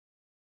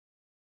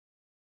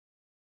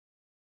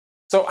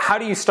So how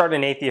do you start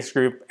an atheist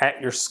group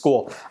at your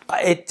school?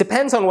 It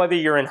depends on whether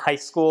you're in high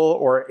school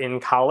or in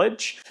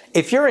college.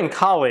 If you're in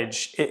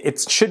college, it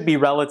should be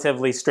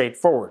relatively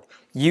straightforward.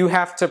 You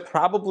have to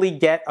probably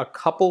get a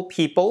couple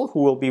people who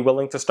will be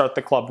willing to start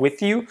the club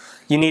with you.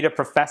 You need a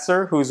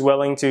professor who's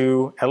willing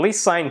to at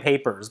least sign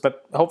papers,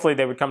 but hopefully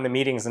they would come to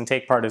meetings and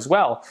take part as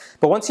well.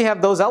 But once you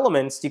have those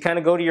elements, you kind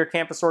of go to your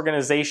campus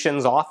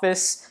organization's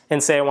office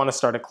and say, I want to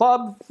start a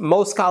club.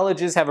 Most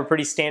colleges have a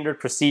pretty standard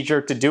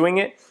procedure to doing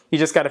it. You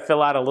just got to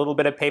fill out a little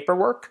bit of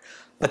paperwork.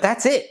 But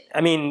that's it.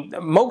 I mean,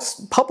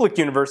 most public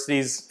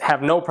universities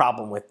have no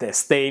problem with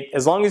this.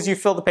 As long as you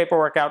fill the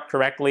paperwork out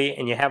correctly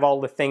and you have all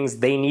the things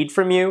they need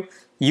from you,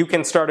 you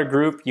can start a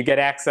group. You get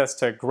access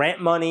to grant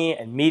money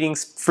and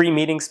meetings, free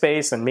meeting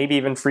space, and maybe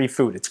even free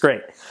food. It's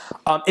great.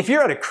 If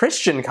you're at a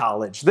Christian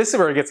college, this is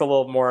where it gets a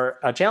little more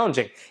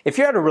challenging. If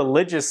you're at a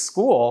religious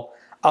school,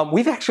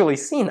 we've actually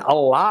seen a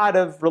lot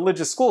of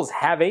religious schools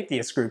have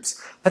atheist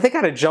groups, but they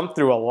got to jump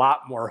through a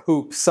lot more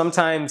hoops.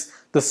 Sometimes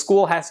the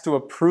school has to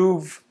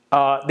approve.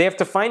 They have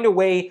to find a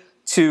way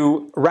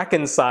to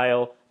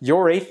reconcile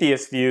your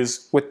atheist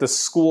views with the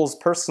school's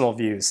personal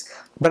views.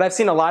 But I've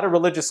seen a lot of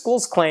religious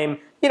schools claim,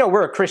 you know,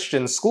 we're a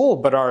Christian school,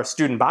 but our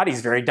student body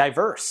is very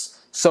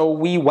diverse. So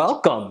we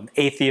welcome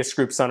atheist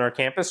groups on our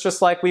campus,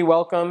 just like we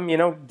welcome, you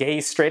know,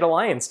 gay, straight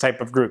alliance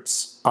type of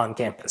groups on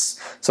campus.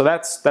 So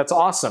that's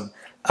awesome.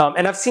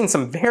 And I've seen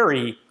some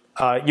very,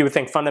 you would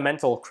think,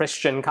 fundamental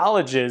Christian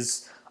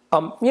colleges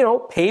you know,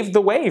 paved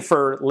the way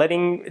for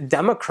letting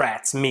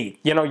Democrats meet,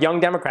 you know, young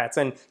Democrats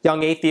and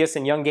young atheists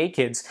and young gay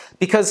kids,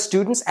 because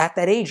students at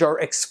that age are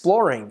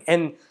exploring.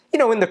 And, you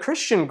know, in the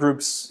Christian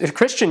groups,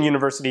 Christian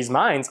universities'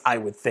 minds, I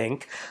would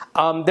think,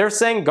 they're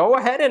saying, go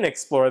ahead and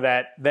explore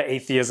the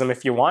atheism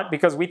if you want,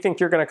 because we think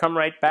you're going to come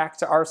right back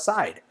to our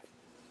side.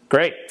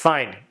 Great,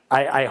 fine.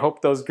 I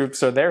hope those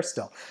groups are there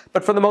still.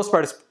 But for the most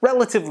part, it's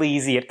relatively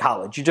easy at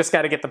college. You just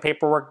got to get the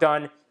paperwork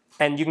done.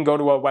 And you can go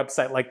to a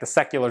website like the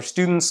Secular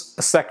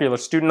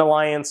Student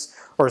Alliance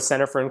or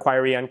Center for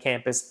Inquiry on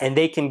Campus, and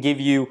they can give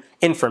you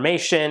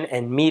information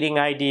and meeting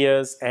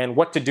ideas and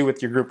what to do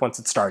with your group once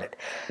it's started.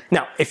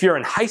 Now, if you're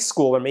in high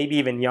school or maybe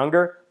even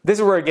younger, this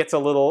is where it gets a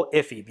little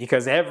iffy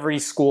because every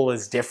school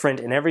is different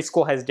and every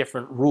school has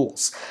different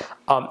rules.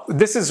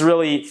 This is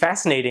really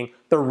fascinating.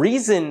 The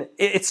reason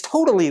it's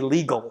totally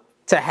legal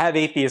to have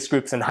atheist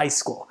groups in high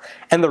school.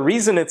 And the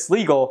reason it's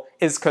legal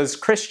is because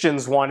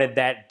Christians wanted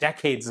that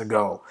decades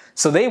ago.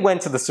 So they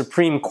went to the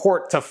Supreme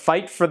Court to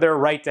fight for their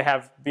right to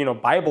have, you know,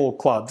 Bible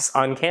clubs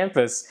on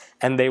campus,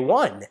 and they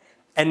won.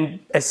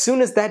 And as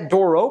soon as that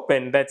door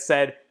opened that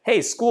said,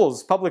 hey,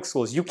 schools, public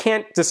schools, you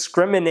can't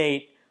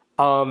discriminate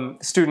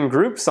student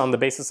groups on the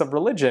basis of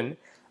religion,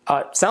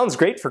 sounds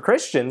great for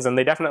Christians, and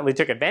they definitely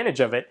took advantage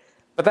of it.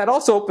 But that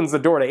also opens the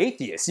door to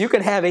atheists. You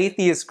can have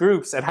atheist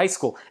groups at high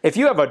school. If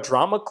you have a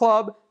drama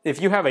club, if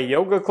you have a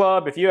yoga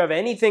club, if you have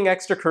anything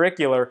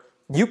extracurricular,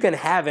 you can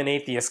have an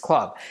atheist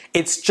club.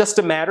 It's just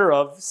a matter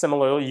of,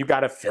 similarly, you got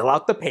to fill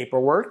out the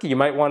paperwork. You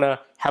might want to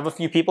have a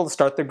few people to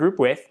start the group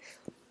with.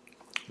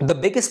 The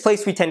biggest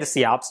place we tend to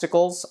see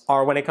obstacles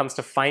are when it comes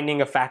to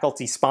finding a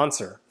faculty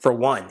sponsor, for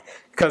one.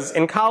 Because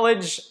in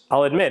college,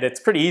 I'll admit, it's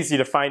pretty easy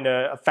to find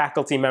a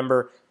faculty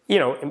member, you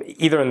know,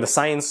 either in the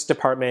science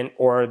department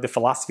or the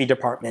philosophy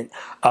department,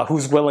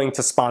 who's willing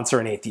to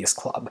sponsor an atheist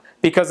club,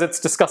 because it's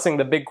discussing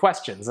the big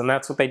questions, and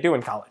that's what they do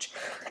in college.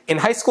 In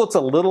high school, it's a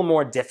little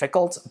more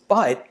difficult,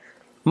 but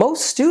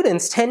most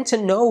students tend to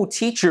know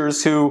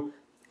teachers who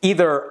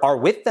either are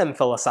with them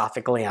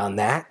philosophically on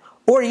that,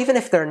 or even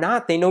if they're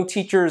not, they know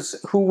teachers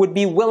who would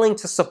be willing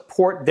to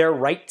support their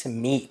right to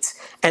meet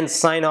and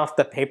sign off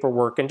the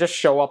paperwork and just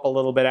show up a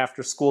little bit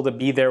after school to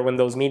be there when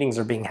those meetings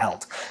are being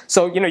held.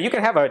 So, you know, you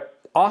can have an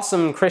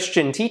awesome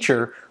Christian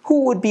teacher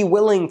who would be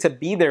willing to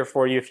be there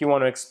for you if you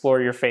want to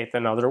explore your faith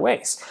in other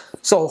ways.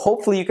 So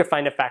hopefully you could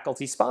find a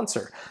faculty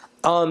sponsor.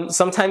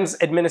 Sometimes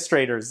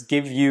administrators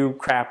give you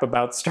crap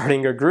about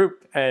starting a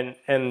group,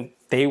 and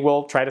they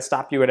will try to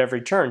stop you at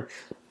every turn.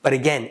 But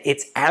again,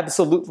 it's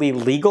absolutely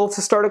legal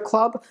to start a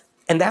club,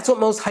 and that's what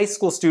most high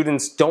school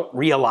students don't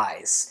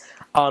realize.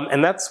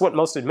 And that's what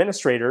most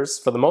administrators,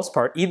 for the most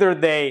part, either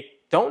they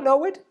don't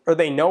know it or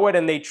they know it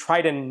and they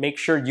try to make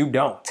sure you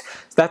don't.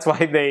 So that's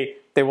why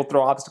they will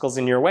throw obstacles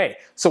in your way.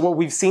 So what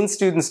we've seen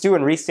students do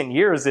in recent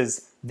years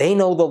is they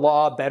know the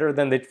law better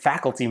than the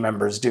faculty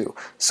members do.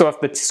 So if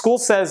the school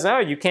says, oh,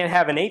 you can't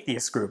have an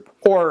atheist group,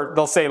 or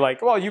they'll say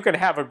like, well, you can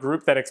have a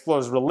group that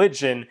explores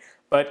religion,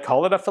 but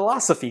call it a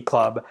philosophy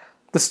club,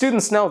 the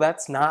students know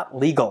that's not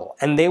legal,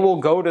 and they will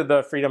go to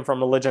the Freedom from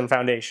Religion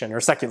Foundation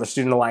or Secular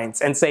Student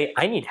Alliance and say,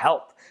 I need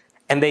help.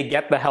 And they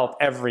get the help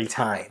every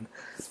time.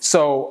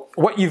 So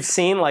what you've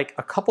seen like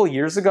a couple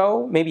years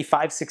ago, maybe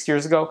 5, 6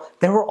 years ago,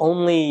 there were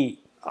only,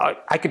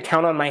 I could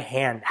count on my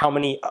hand how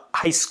many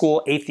high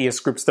school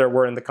atheist groups there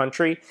were in the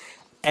country.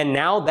 And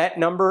now that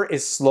number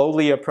is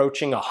slowly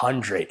approaching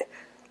 100.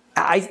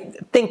 I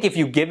think if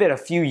you give it a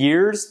few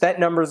years, that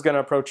number is going to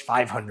approach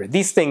 500.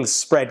 These things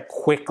spread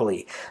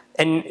quickly.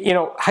 And, you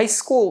know, high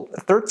school,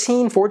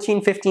 13,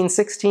 14, 15,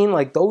 16,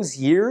 like those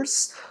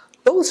years,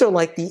 those are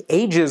like the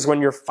ages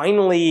when you're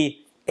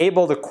finally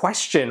able to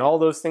question all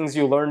those things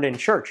you learned in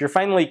church. You're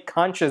finally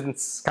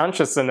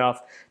conscious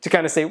enough to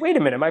kind of say, wait a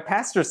minute, my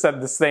pastor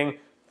said this thing.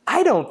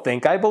 I don't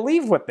think I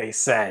believe what they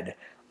said.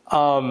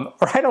 Or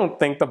I don't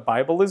think the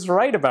Bible is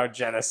right about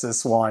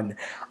Genesis 1.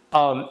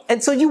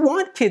 And so you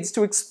want kids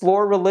to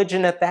explore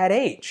religion at that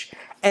age.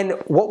 And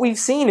what we've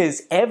seen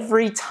is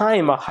every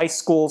time a high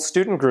school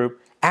student group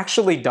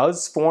actually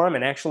does form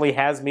and actually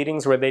has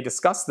meetings where they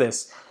discuss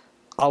this,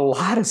 a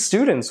lot of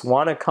students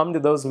want to come to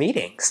those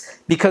meetings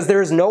because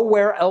there's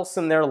nowhere else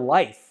in their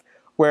life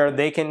where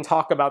they can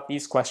talk about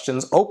these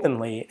questions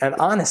openly and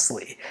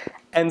honestly.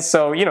 And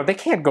so, they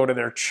can't go to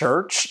their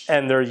church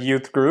and their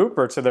youth group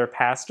or to their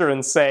pastor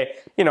and say,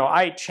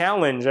 I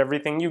challenge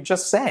everything you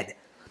just said.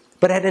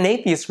 But at an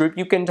atheist group,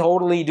 you can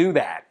totally do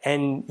that.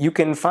 And you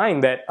can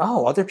find that,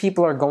 other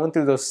people are going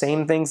through those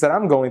same things that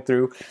I'm going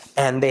through,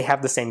 and they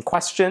have the same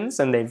questions,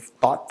 and they've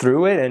thought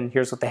through it, and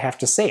here's what they have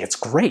to say. It's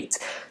great.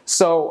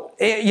 So,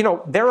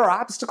 there are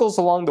obstacles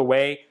along the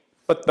way,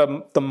 but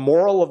the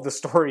moral of the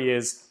story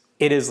is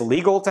it is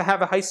legal to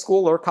have a high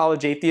school or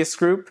college atheist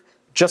group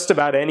just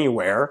about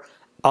anywhere.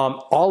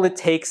 All it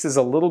takes is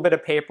a little bit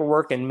of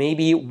paperwork and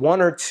maybe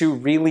one or two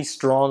really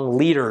strong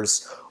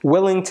leaders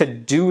willing to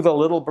do the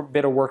little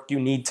bit of work you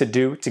need to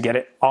do to get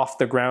it off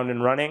the ground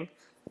and running.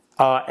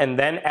 And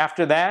then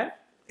after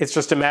that, it's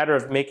just a matter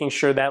of making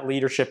sure that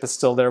leadership is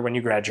still there when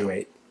you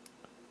graduate.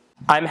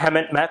 I'm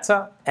Hemant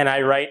Mehta, and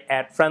I write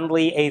at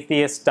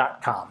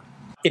friendlyatheist.com.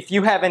 If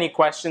you have any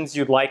questions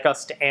you'd like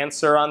us to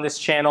answer on this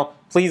channel,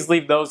 please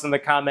leave those in the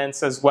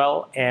comments as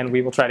well, and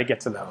we will try to get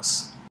to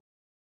those.